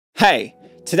Hey,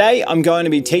 today I'm going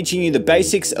to be teaching you the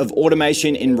basics of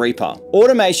automation in Reaper.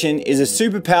 Automation is a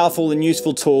super powerful and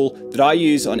useful tool that I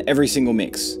use on every single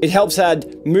mix. It helps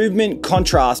add movement,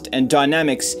 contrast, and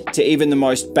dynamics to even the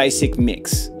most basic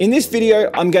mix. In this video,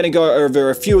 I'm going to go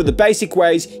over a few of the basic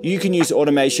ways you can use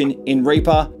automation in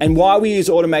Reaper and why we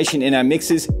use automation in our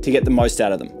mixes to get the most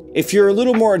out of them. If you're a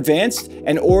little more advanced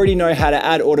and already know how to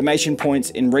add automation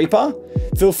points in Reaper,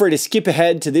 feel free to skip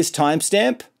ahead to this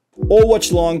timestamp or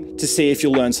watch long to see if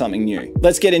you'll learn something new.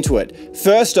 Let's get into it.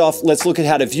 First off, let's look at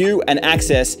how to view and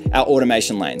access our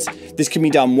automation lanes. This can be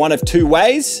done one of two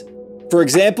ways. For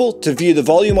example, to view the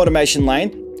volume automation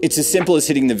lane, it's as simple as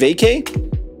hitting the V key.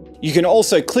 You can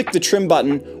also click the trim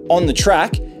button on the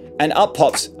track and up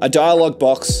pops a dialog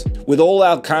box with all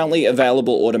our currently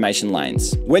available automation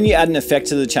lanes. When you add an effect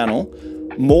to the channel,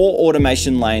 more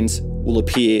automation lanes will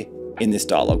appear in this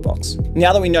dialog box.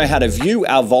 Now that we know how to view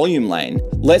our volume lane,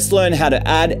 let's learn how to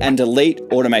add and delete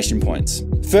automation points.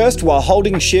 First, while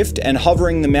holding shift and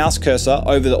hovering the mouse cursor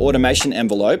over the automation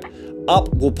envelope,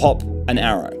 up will pop an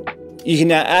arrow. You can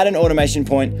now add an automation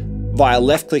point via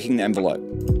left clicking the envelope.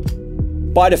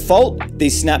 By default,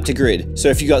 these snap to grid. So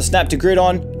if you've got snap to grid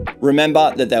on,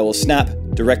 remember that they will snap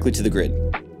directly to the grid.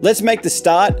 Let's make the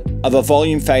start of a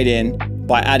volume fade in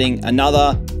by adding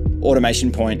another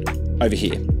automation point over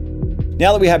here.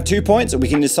 Now that we have 2 points, we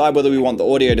can decide whether we want the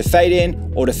audio to fade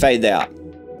in or to fade out.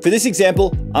 For this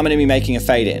example, I'm going to be making a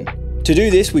fade in. To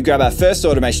do this, we grab our first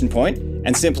automation point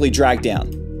and simply drag down.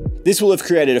 This will have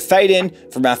created a fade in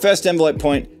from our first envelope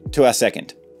point to our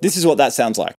second. This is what that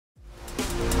sounds like.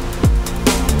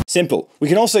 Simple. We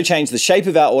can also change the shape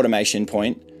of our automation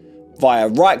point via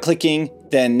right-clicking,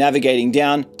 then navigating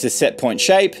down to set point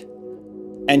shape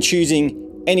and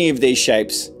choosing any of these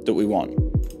shapes that we want.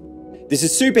 This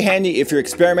is super handy if you're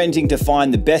experimenting to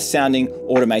find the best sounding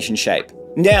automation shape.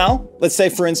 Now, let's say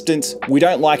for instance, we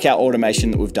don't like our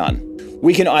automation that we've done.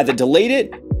 We can either delete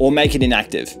it or make it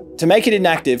inactive. To make it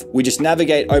inactive, we just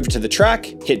navigate over to the track,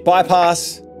 hit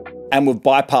bypass, and we've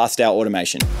bypassed our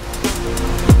automation.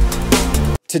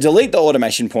 To delete the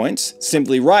automation points,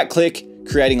 simply right click,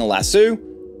 creating a lasso,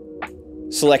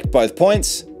 select both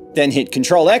points, then hit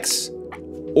Ctrl X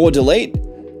or delete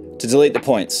to delete the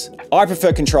points. I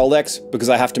prefer Ctrl X because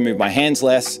I have to move my hands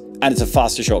less and it's a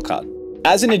faster shortcut.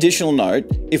 As an additional note,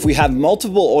 if we have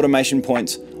multiple automation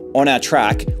points on our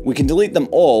track, we can delete them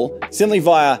all simply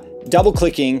via double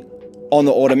clicking on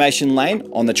the automation lane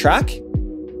on the track,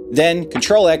 then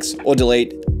Ctrl X or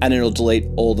delete, and it'll delete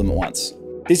all of them at once.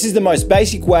 This is the most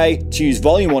basic way to use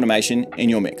volume automation in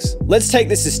your mix. Let's take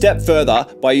this a step further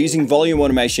by using volume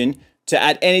automation to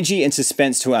add energy and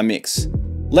suspense to our mix.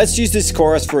 Let's use this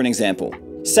chorus for an example.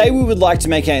 Say we would like to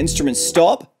make our instruments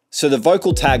stop so the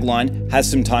vocal tagline has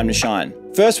some time to shine.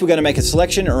 First, we're going to make a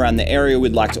selection around the area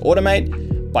we'd like to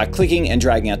automate by clicking and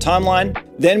dragging our timeline.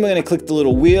 Then we're going to click the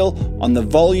little wheel on the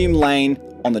volume lane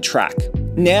on the track.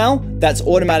 Now that's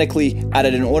automatically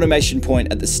added an automation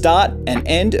point at the start and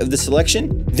end of the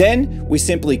selection. Then we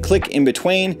simply click in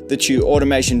between the two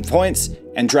automation points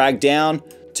and drag down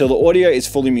till the audio is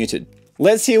fully muted.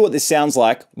 Let's hear what this sounds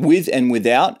like with and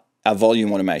without our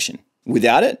volume automation.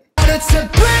 Without it.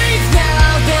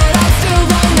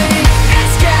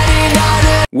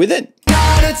 With it.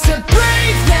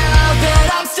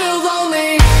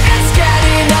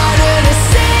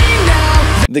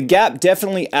 The gap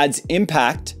definitely adds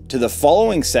impact to the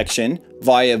following section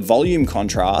via volume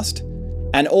contrast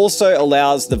and also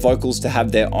allows the vocals to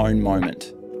have their own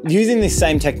moment. Using this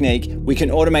same technique, we can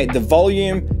automate the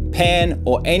volume, pan,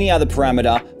 or any other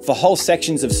parameter for whole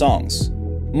sections of songs.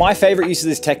 My favorite use of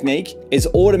this technique is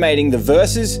automating the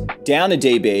verses down a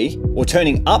dB or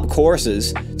turning up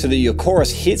choruses so that your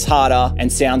chorus hits harder and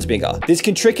sounds bigger. This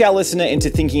can trick our listener into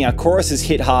thinking our choruses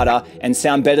hit harder and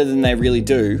sound better than they really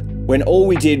do when all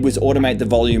we did was automate the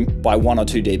volume by 1 or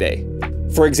 2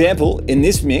 dB. For example, in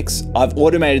this mix, I've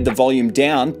automated the volume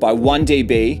down by 1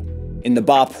 dB in the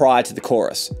bar prior to the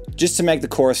chorus, just to make the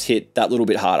chorus hit that little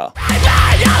bit harder.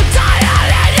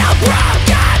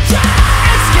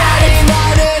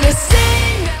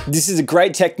 This is a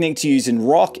great technique to use in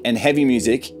rock and heavy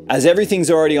music, as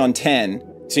everything's already on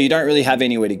 10, so you don't really have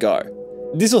anywhere to go.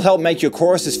 This will help make your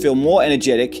choruses feel more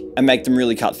energetic and make them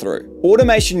really cut through.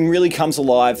 Automation really comes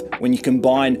alive when you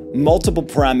combine multiple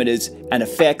parameters and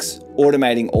effects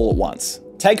automating all at once.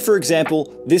 Take for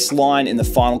example, this line in the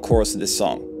final chorus of this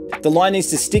song. The line needs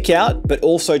to stick out, but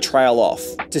also trail off.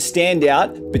 To stand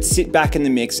out, but sit back in the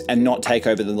mix and not take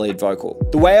over the lead vocal.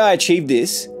 The way I achieve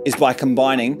this is by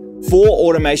combining 4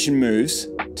 automation moves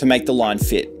to make the line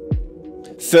fit.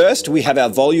 First, we have our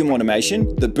volume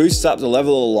automation that boosts up the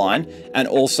level of the line and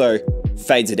also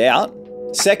fades it out.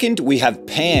 Second, we have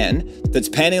pan, that's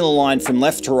panning the line from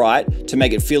left to right to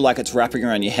make it feel like it's wrapping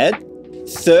around your head.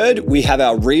 Third, we have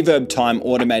our reverb time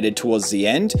automated towards the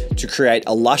end to create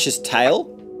a luscious tail.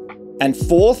 And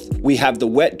fourth, we have the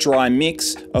wet dry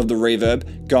mix of the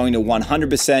reverb going to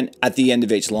 100% at the end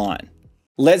of each line.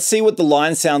 Let's see what the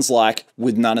line sounds like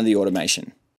with none of the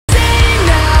automation.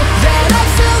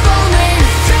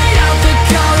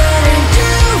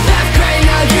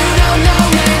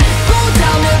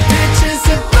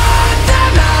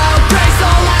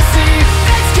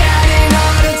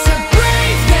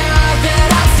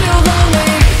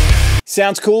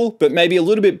 Sounds cool, but maybe a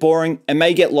little bit boring and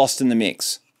may get lost in the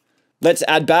mix. Let's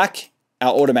add back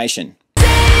our automation.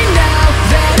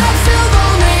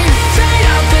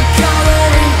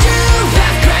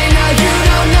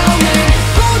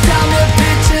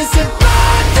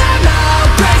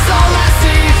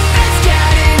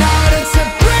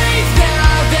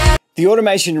 The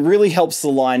automation really helps the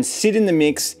line sit in the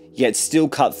mix, yet still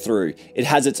cut through. It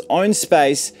has its own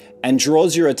space and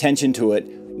draws your attention to it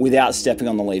without stepping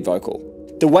on the lead vocal.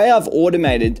 The way I've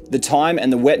automated the time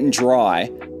and the wet and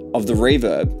dry of the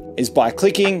reverb is by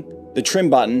clicking the trim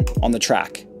button on the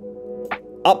track.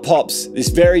 Up pops this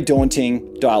very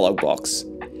daunting dialog box.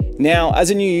 Now, as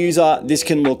a new user, this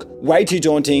can look way too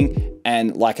daunting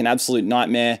and like an absolute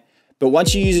nightmare, but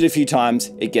once you use it a few times,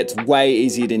 it gets way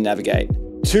easier to navigate.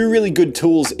 Two really good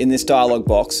tools in this dialog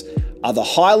box are the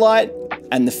highlight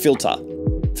and the filter.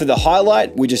 For the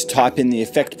highlight, we just type in the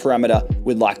effect parameter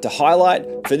we'd like to highlight.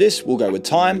 For this, we'll go with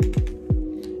time.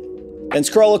 Then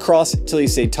scroll across till you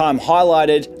see time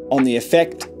highlighted on the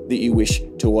effect that you wish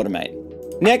to automate.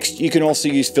 Next, you can also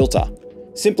use filter.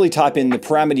 Simply type in the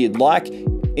parameter you'd like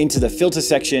into the filter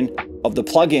section of the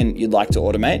plugin you'd like to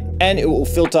automate, and it will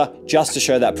filter just to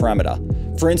show that parameter.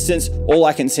 For instance, all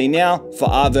I can see now for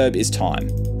reverb is time.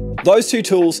 Those two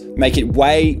tools make it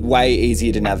way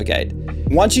easier to navigate.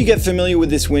 Once you get familiar with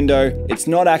this window, it's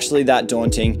not actually that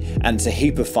daunting and it's a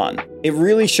heap of fun. It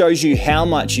really shows you how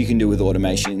much you can do with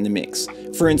automation in the mix.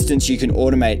 For instance, you can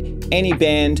automate any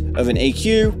band of an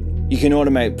EQ, you can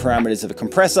automate parameters of a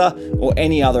compressor, or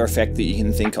any other effect that you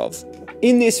can think of.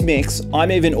 In this mix,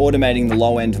 I'm even automating the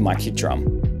low end of my kick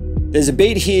drum. There's a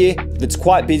beat here that's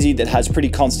quite busy that has pretty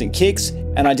constant kicks,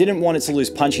 and I didn't want it to lose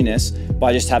punchiness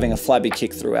by just having a flabby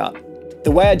kick throughout. The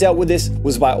way I dealt with this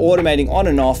was by automating on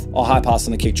and off a high pass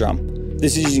on the kick drum.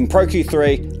 This is using Pro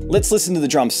Q3. Let's listen to the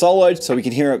drum soloed so we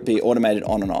can hear it be automated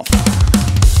on and off.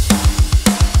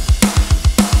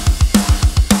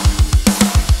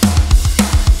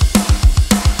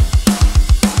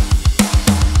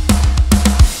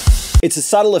 It's a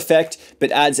subtle effect,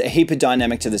 but adds a heap of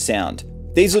dynamic to the sound.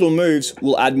 These little moves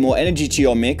will add more energy to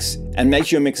your mix and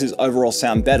make your mixes overall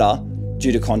sound better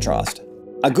due to contrast.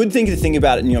 A good thing to think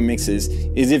about in your mixes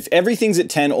is if everything's at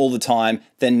 10 all the time,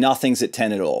 then nothing's at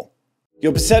 10 at all.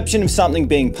 Your perception of something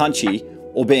being punchy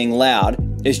or being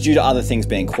loud is due to other things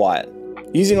being quiet.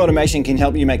 Using automation can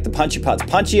help you make the punchy parts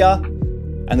punchier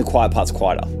and the quiet parts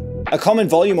quieter. A common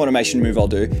volume automation move I'll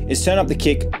do is turn up the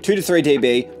kick 2 to 3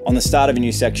 dB on the start of a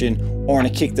new section or on a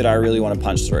kick that I really want to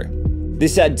punch through.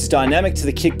 This adds dynamic to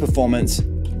the kick performance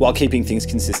while keeping things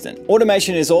consistent.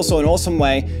 Automation is also an awesome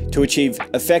way to achieve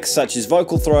effects such as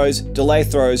vocal throws, delay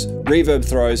throws, reverb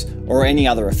throws, or any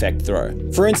other effect throw.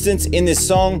 For instance, in this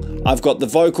song, I've got the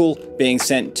vocal being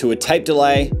sent to a tape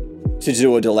delay to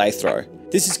do a delay throw.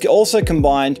 This is also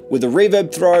combined with a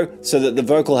reverb throw so that the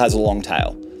vocal has a long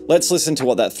tail. Let's listen to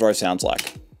what that throw sounds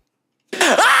like.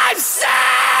 I'm sick!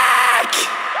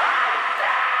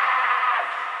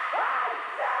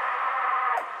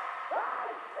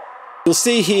 You'll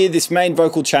see here this main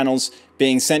vocal channel's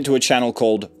being sent to a channel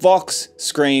called Vox,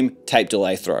 Scream, Tape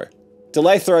Delay Throw.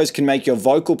 Delay throws can make your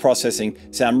vocal processing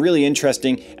sound really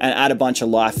interesting and add a bunch of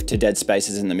life to dead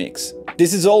spaces in the mix.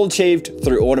 This is all achieved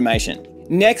through automation.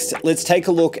 Next, let's take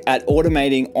a look at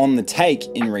automating on the take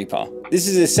in Reaper. This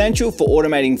is essential for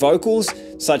automating vocals,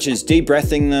 such as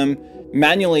de-breathing them,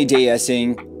 manually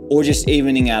de-essing, or just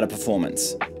evening out a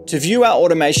performance. To view our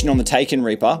automation on the take in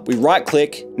Reaper, we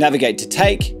right-click, navigate to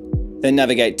take, then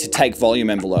navigate to take volume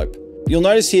envelope. You'll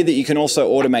notice here that you can also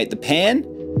automate the pan,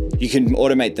 you can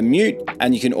automate the mute,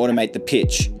 and you can automate the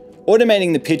pitch.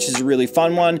 Automating the pitch is a really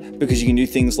fun one because you can do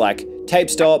things like tape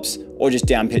stops, or just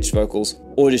down-pitched vocals,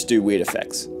 or just do weird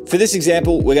effects. For this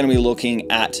example, we're going to be looking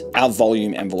at our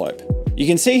volume envelope. You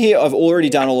can see here I've already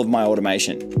done all of my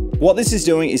automation. What this is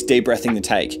doing is de-breathing the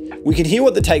take. We can hear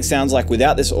what the take sounds like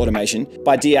without this automation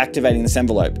by deactivating this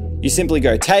envelope. You simply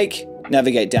go take,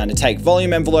 navigate down to take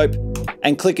volume envelope,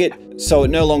 and click it so it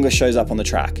no longer shows up on the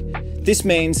track. This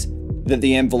means that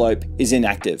the envelope is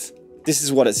inactive. this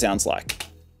is what it sounds like.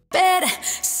 Bed,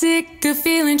 sick of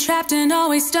feeling trapped and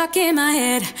always stuck in my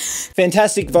head.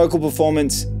 Fantastic vocal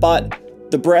performance, but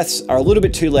the breaths are a little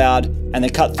bit too loud and they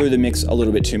cut through the mix a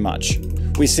little bit too much.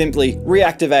 We simply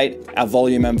reactivate our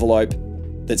volume envelope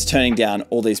that's turning down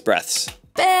all these breaths.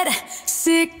 Bed,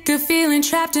 sick of feeling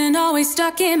trapped and always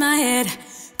stuck in my head.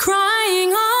 Crying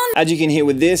on. As you can hear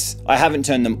with this, I haven't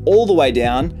turned them all the way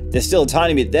down. They're still a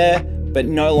tiny bit there, but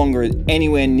no longer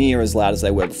anywhere near as loud as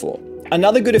they were before.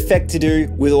 Another good effect to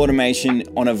do with automation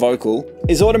on a vocal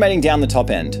is automating down the top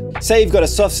end. Say you've got a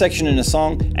soft section in a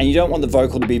song and you don't want the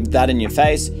vocal to be that in your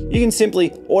face, you can simply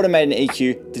automate an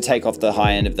EQ to take off the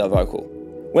high end of the vocal.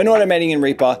 When automating in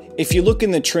Reaper, if you look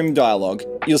in the trim dialog,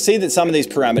 you'll see that some of these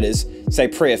parameters say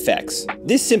pre-effects.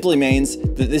 This simply means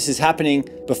that this is happening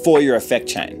before your effect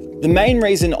chain. The main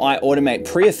reason I automate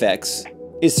pre-effects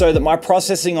is so that my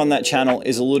processing on that channel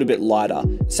is a little bit lighter.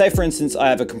 Say for instance, I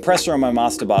have a compressor on my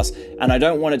master bus and I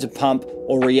don't want it to pump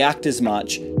or react as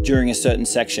much during a certain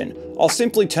section. I'll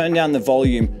simply turn down the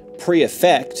volume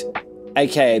pre-effect,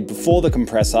 aka before the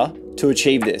compressor, to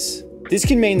achieve this. This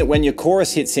can mean that when your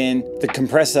chorus hits in, the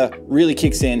compressor really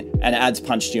kicks in and adds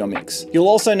punch to your mix. You'll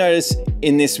also notice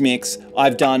in this mix,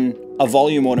 I've done a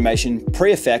volume automation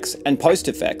pre-effects and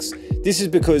post-effects. This is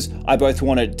because I both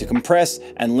wanted to compress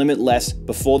and limit less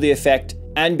before the effect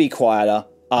and be quieter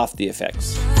after the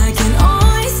effects. I can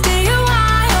only stay a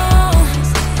while.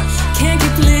 Can't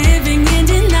keep living in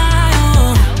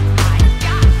denial.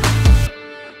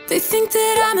 They think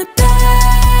that I'm a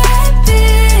bad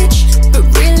bitch, but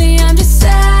really I'm just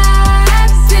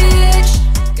savage.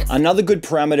 Another good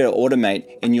parameter to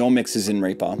automate in your mixes in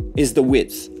Reaper is the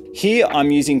width. Here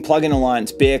I'm using Plugin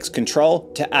Alliance BX Control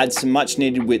to add some much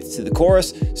needed width to the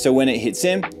chorus, so when it hits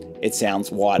in, it sounds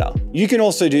wider. You can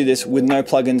also do this with no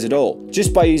plugins at all,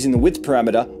 just by using the width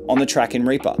parameter on the track in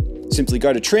Reaper. Simply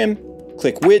go to Trim,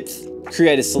 click Width,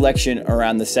 create a selection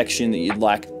around the section that you'd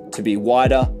like to be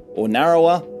wider or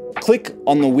narrower, click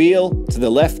on the wheel to the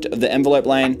left of the envelope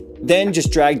lane, then just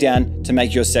drag down to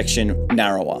make your section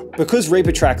narrower. Because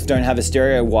Reaper tracks don't have a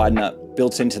stereo widener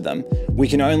built into them, we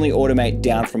can only automate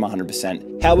down from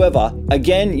 100%. However,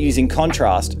 again, using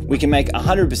contrast, we can make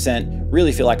 100%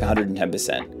 really feel like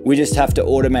 110%. We just have to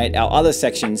automate our other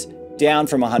sections down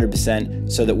from 100%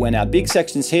 so that when our big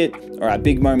sections hit or our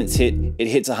big moments hit, it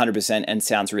hits 100% and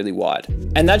sounds really wide.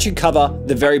 And that should cover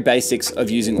the very basics of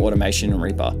using automation in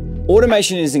Reaper.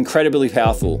 Automation is incredibly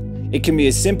powerful. It can be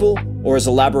as simple or as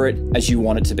elaborate as you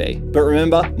want it to be. But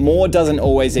remember, more doesn't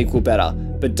always equal better.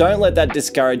 But don't let that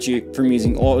discourage you from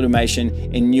using automation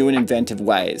in new and inventive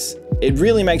ways. It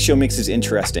really makes your mixes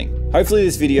interesting. Hopefully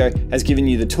this video has given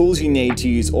you the tools you need to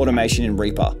use automation in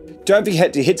Reaper. Don't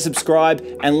forget to hit subscribe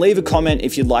and leave a comment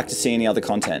if you'd like to see any other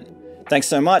content. Thanks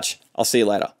so much. I'll see you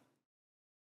later.